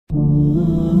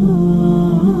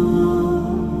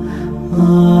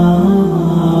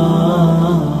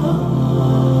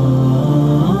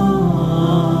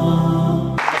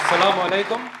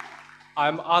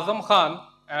Aslam Khan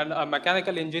and a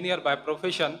mechanical engineer by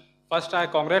profession. First, I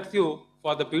congratulate you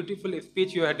for the beautiful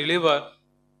speech you have delivered.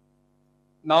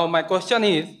 Now, my question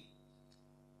is,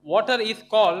 water is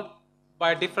called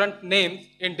by different names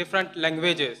in different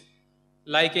languages,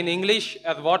 like in English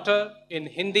as water, in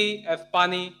Hindi as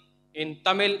pani, in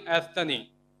Tamil as tani.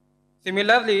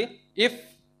 Similarly, if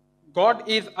God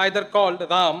is either called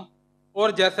Ram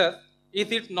or Jesus,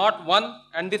 is it not one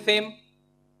and the same?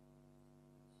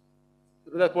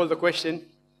 That was the question,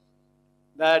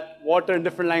 that water in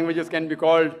different languages can be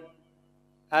called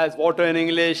as water in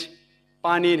English,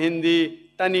 pani in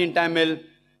Hindi, tani in Tamil.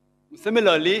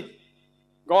 Similarly,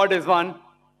 God is one.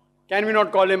 Can we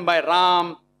not call him by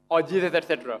Ram or Jesus,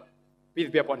 etc.? Peace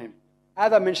be upon him.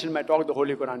 As I mentioned in my talk, the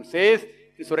Holy Quran says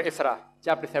in Surah Isra,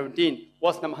 chapter 17,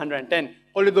 verse number 110,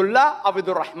 Qulidullah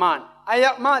abidur Rahman,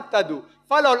 ayatma tadu,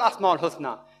 falal asma'ul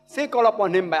husna. Say, call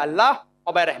upon him by Allah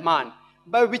or by Rahman.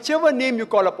 By whichever name you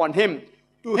call upon him,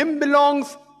 to him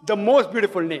belongs the most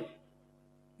beautiful name.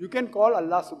 You can call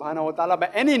Allah subhanahu wa ta'ala by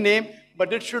any name,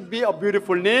 but it should be a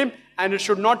beautiful name and it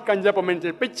should not conjure up a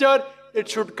mental picture. It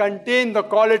should contain the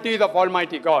qualities of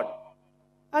Almighty God.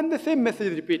 And the same message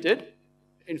is repeated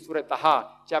in Surah Taha,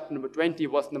 chapter number 20,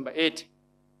 verse number 8.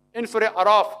 In Surah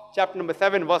Araf, chapter number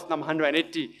 7, verse number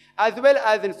 180. As well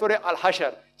as in Surah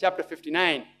Al-Hashr, chapter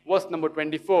 59, verse number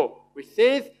 24, which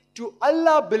says, to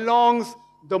Allah belongs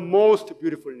the most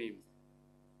beautiful name.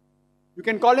 You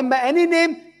can call him by any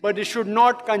name, but it should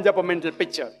not conjure up a mental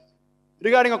picture.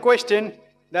 Regarding a question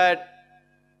that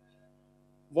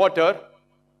water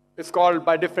is called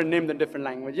by different names in different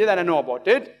languages, and I know about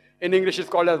it. In English it's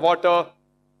called as water,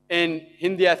 in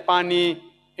Hindi as pani,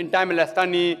 in Tamil as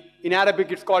tani, in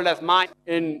Arabic it's called as ma,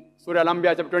 in Surah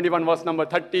Al-Anbiya chapter 21 verse number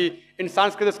 30, in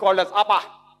Sanskrit it's called as apa,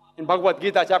 in Bhagavad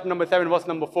Gita chapter number 7 verse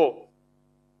number 4.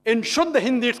 In Shuddha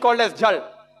Hindi it's called as jal,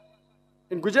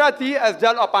 in Gujarati as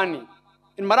jal or pani,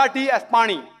 in Marathi as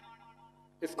pani,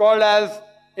 it's called as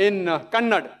in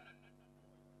Kannada,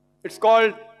 it's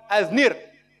called as nir,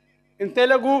 in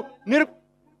Telugu nir,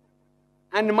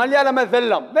 and in Malayalam as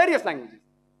vellam, various languages.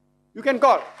 You can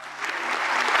call.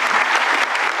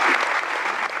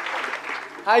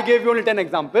 I gave you only 10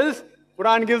 examples.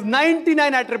 Quran gives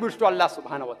 99 attributes to Allah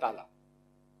subhanahu wa ta'ala.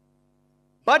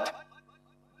 But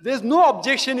there is no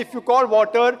objection if you call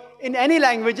water in any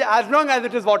language as long as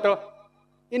it is water.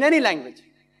 In any language.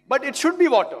 But it should be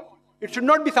water. It should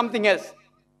not be something else.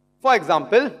 For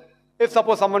example, if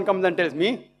suppose someone comes and tells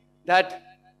me that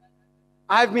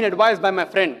I have been advised by my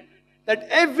friend that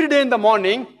every day in the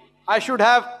morning I should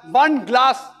have 1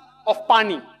 glass of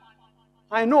pani.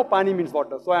 I know pani means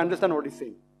water, so I understand what he's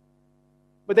saying.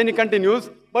 But then he continues,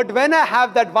 but when I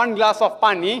have that 1 glass of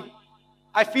pani,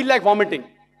 I feel like vomiting.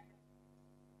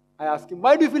 I ask him,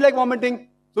 why do you feel like vomiting?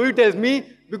 So he tells me,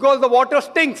 because the water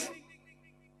stinks.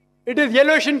 It is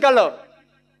yellowish in color.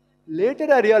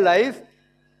 Later I realize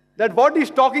that what he's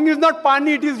talking is not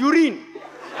pani, it is urine.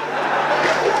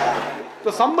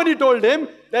 So somebody told him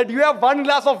that you have 1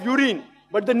 glass of urine,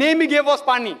 but the name he gave was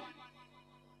pani.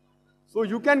 So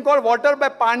you can call water by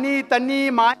pani, tani,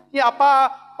 mani,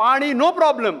 apa, pani, no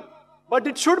problem. But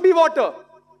it should be water.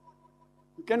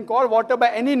 You can call water by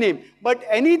any name. But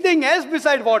anything else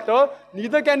beside water,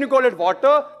 neither can you call it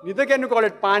water, neither can you call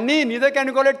it pani, neither can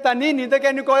you call it tani, neither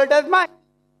can you call it as mani.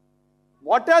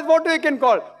 Water as water you can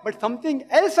call, but something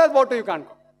else as water you can't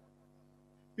call.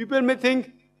 People may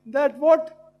think that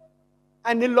what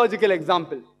an illogical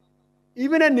example.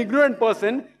 Even an ignorant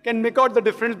person can make out the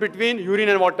difference between urine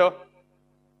and water.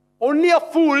 Only a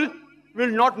fool will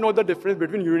not know the difference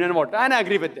between urine and water. And I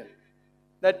agree with them.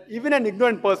 That even an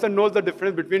ignorant person knows the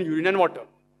difference between urine and water.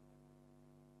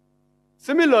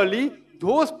 Similarly,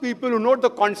 those people who know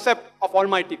the concept of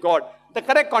Almighty God, the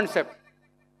correct concept,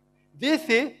 they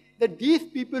say that these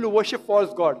people who worship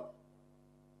false God,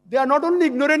 they are not only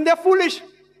ignorant, they are foolish.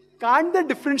 Can't they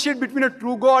differentiate between a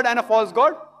true God and a false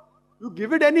God? You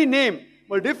give it any name.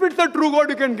 But if it's a true God,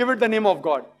 you can give it the name of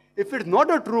God. If it's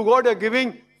not a true God, you're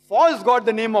giving false God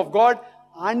the name of God.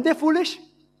 Aren't they foolish?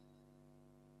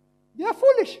 They are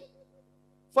foolish.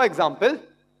 For example,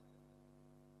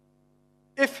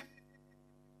 if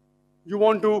you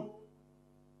want to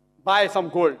buy some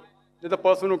gold, there's a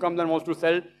person who comes and wants to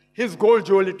sell his gold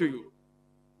jewelry to you.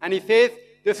 And he says,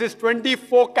 this is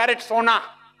 24 karat sona.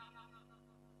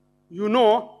 You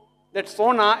know that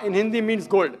sona in Hindi means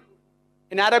gold.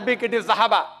 In Arabic it is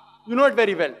zahaba. You know it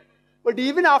very well. But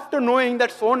even after knowing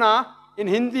that sona in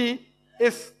Hindi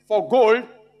is for gold,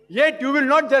 yet you will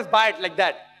not just buy it like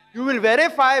that. You will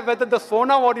verify whether the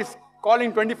sona, what is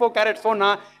calling 24 karat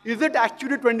sona, is it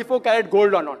actually 24 karat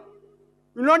gold or not.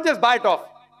 You will not just buy it off.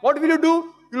 What will you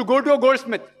do? You will go to a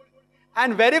goldsmith.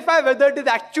 and verify whether it is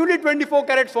actually 24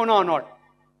 karat sona or not.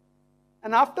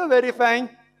 And after verifying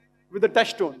with the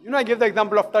touchstone, I give the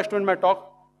example of touchstone in my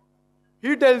talk.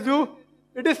 He tells you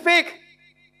it is fake.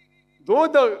 Though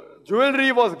the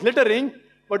jewelry was glittering,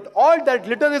 but all that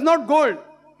glitter is not gold.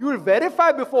 You will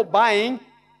verify before buying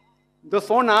the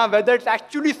sona whether it's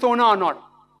actually sona or not.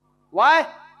 Why?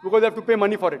 Because you have to pay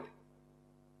money for it.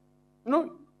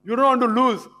 You don't want to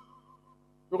lose.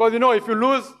 Because if you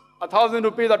lose 1,000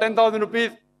 rupees or 10,000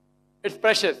 rupees, it's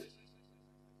precious.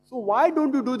 So why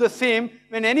don't you do the same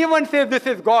when anyone says this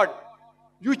is God?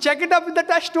 You check it up with the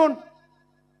touchstone.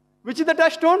 Which is the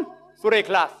touchstone? Surah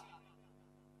Ikhlas.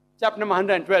 Chapter number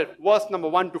 112, verse number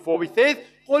 1 to 4, which says,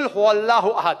 Qul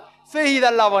huwallahu ahad. Say He is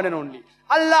Allah one and only.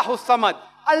 Allahu samad.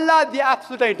 Allah the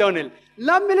absolute eternal.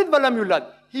 Lam yalid wa lam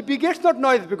yulad. He begets not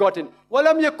nor is begotten. Wa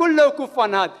lam yakul lahu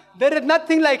kufuwan ahad. There is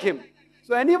nothing like Him.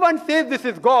 So anyone says this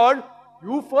is God,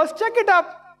 you first check it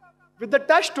up with the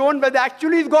touchstone whether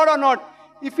actually is God or not.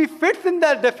 If He fits in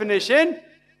that definition,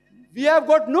 we have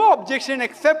got no objection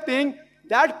accepting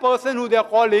that person who they are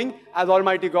calling as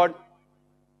Almighty God.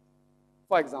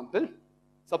 For example,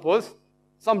 suppose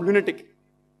some lunatic,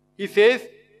 he says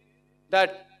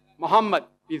that Muhammad,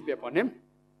 peace be upon him,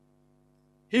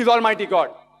 he is Almighty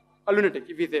God. A lunatic,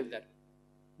 if he says that.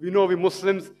 We know we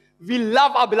Muslims, we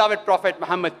love our beloved Prophet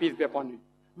Muhammad, peace be upon him.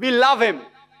 We love him.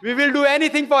 We will do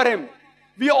anything for him.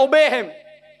 We obey him.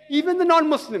 Even the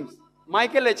non-Muslims.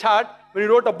 Michael H. Hart, when he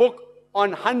wrote a book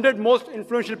on 100 most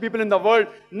influential people in the world,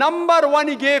 number 1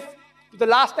 he gave to the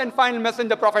last and final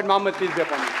messenger, Prophet Muhammad, peace be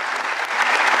upon him.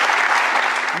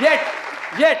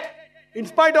 Yet, in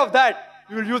spite of that,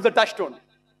 we will use the touchstone,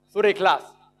 Surah Ikhlas.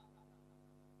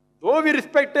 Though we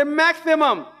respect him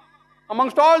maximum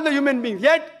amongst all the human beings,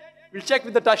 yet we'll check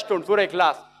with the touchstone, Surah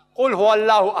Ikhlas. Qul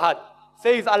huwallahu ahad.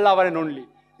 Say He's Allah one and only.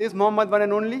 Is Muhammad one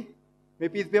and only? May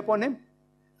peace be upon him.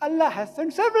 Allah has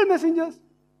sent several messengers.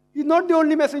 He's not the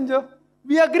only messenger.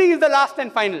 We agree He's the last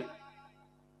and final.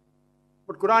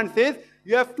 But Quran says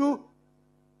you have to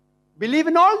believe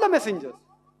in all the messengers.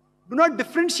 Do not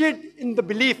differentiate in the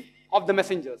belief of the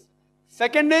messengers.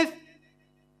 Second is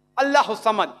Allahu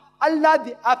Samad. Allah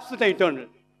the absolute eternal.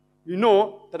 You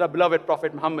know that our beloved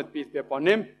Prophet Muhammad, peace be upon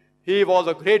him, he was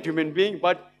a great human being,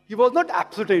 but he was not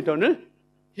absolute eternal.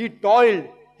 He toiled.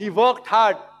 He worked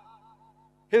hard.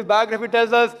 His biography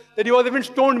tells us that he was even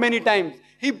stoned many times.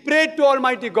 He prayed to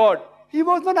Almighty God. He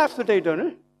was not absolute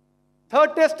eternal.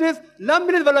 Third test is Lam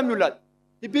yalid wa lam yulad.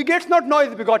 He begets not nor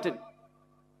is begotten.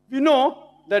 We know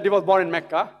that he was born in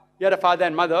Mecca. He had a father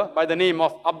and mother by the name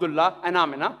of Abdullah and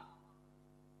Amina.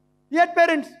 He had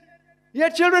parents. He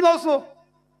had children also.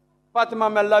 Fatima,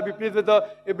 may Allah be pleased with her.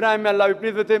 Ibrahim, may Allah be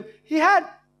pleased with him.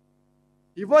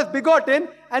 He was begotten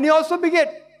and he also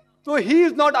beget. So he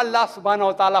is not Allah subhanahu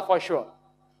wa ta'ala for sure.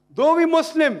 Though we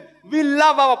Muslim, we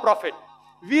love our Prophet.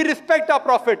 We respect our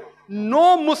Prophet.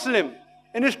 No Muslim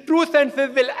in his true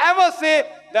senses will ever say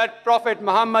that Prophet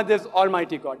Muhammad is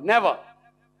Almighty God. Never.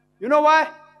 You know why?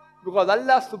 Because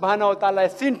Allah subhanahu wa ta'ala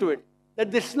has seen to it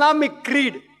that the Islamic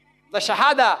creed, the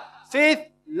Shahada, says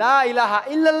La ilaha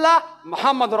illallah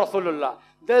Muhammad Rasulullah.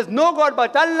 There is no God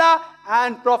but Allah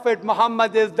and Prophet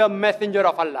Muhammad is the messenger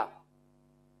of Allah.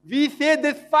 We say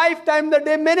this 5 times a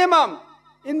day minimum.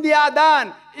 In the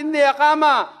Adhan, in the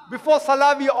Iqama, before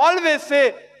Salah, we always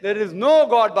say there is no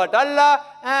God but Allah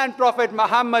and Prophet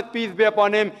Muhammad, peace be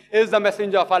upon him, is the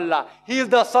messenger of Allah. He is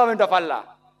the servant of Allah.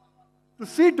 To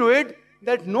see to it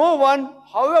that no one,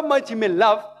 however much he may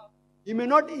love, he may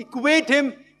not equate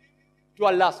him to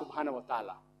Allah subhanahu wa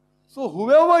ta'ala. So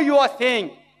whoever you are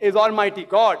saying is Almighty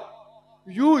God,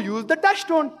 you use the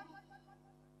touchstone.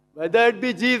 Whether it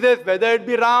be Jesus, whether it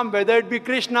be Ram, whether it be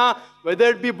Krishna, whether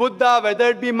it be Buddha, whether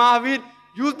it be Mahavir,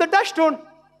 use the touchstone.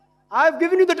 I have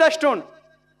given you the touchstone.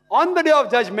 On the day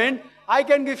of judgment, I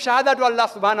can give shahada to Allah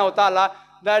subhanahu wa ta'ala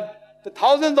that the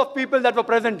thousands of people that were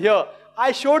present here,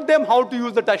 I showed them how to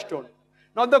use the touchstone.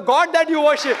 Now the God that you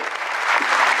worship,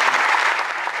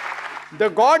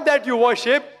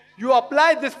 you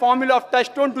apply this formula of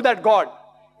touchstone to that God.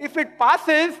 If it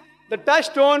passes the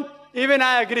touchstone, even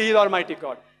I agree He is Almighty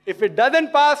God. If it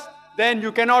doesn't pass, then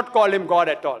you cannot call Him God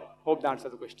at all. Hope that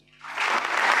answers the question.